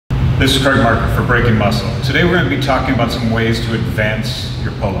This is Craig Marker for Breaking Muscle. Today we're going to be talking about some ways to advance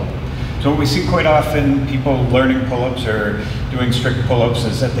your pull-up. So what we see quite often, people learning pull-ups or doing strict pull-ups,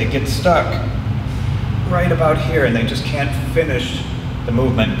 is that they get stuck right about here and they just can't finish the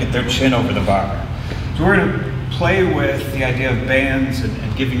movement, get their chin over the bar. So we're going to play with the idea of bands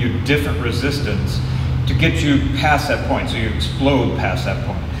and giving you different resistance to get you past that point, so you explode past that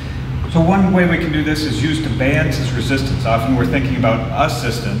point. So one way we can do this is use the bands as resistance. Often we're thinking about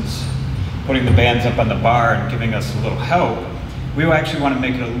assistance, putting the bands up on the bar and giving us a little help. We actually want to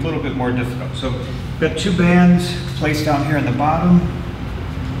make it a little bit more difficult. So we've got two bands placed down here in the bottom.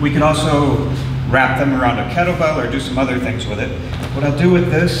 We can also wrap them around a kettlebell or do some other things with it. What I'll do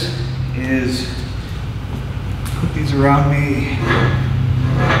with this is put these around me.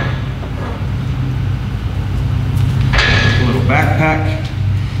 A little backpack.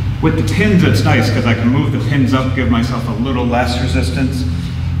 With the pins, it's nice because I can move the pins up, give myself a little less resistance.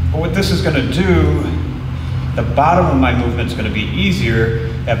 But what this is going to do, the bottom of my movement is going to be easier.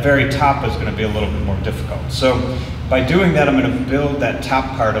 That very top is going to be a little bit more difficult. So by doing that, I'm going to build that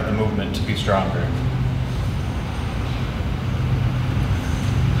top part of the movement to be stronger.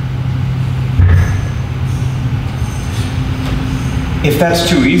 If that's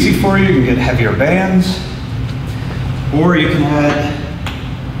too easy for you, you can get heavier bands, or you can add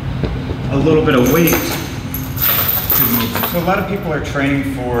a little bit of weight to the movement. So a lot of people are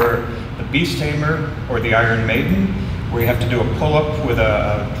training for the Beast Tamer or the Iron Maiden, where you have to do a pull-up with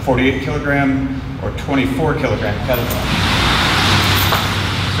a 48 kilogram or 24 kilogram kettlebell.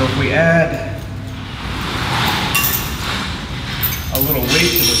 So if we add a little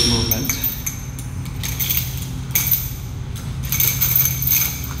weight to this movement,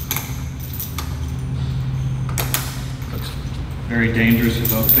 looks very dangerous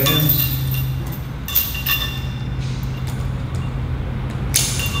without bands.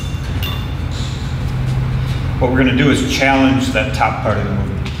 What we're going to do is challenge that top part of the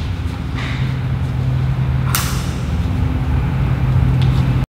movement.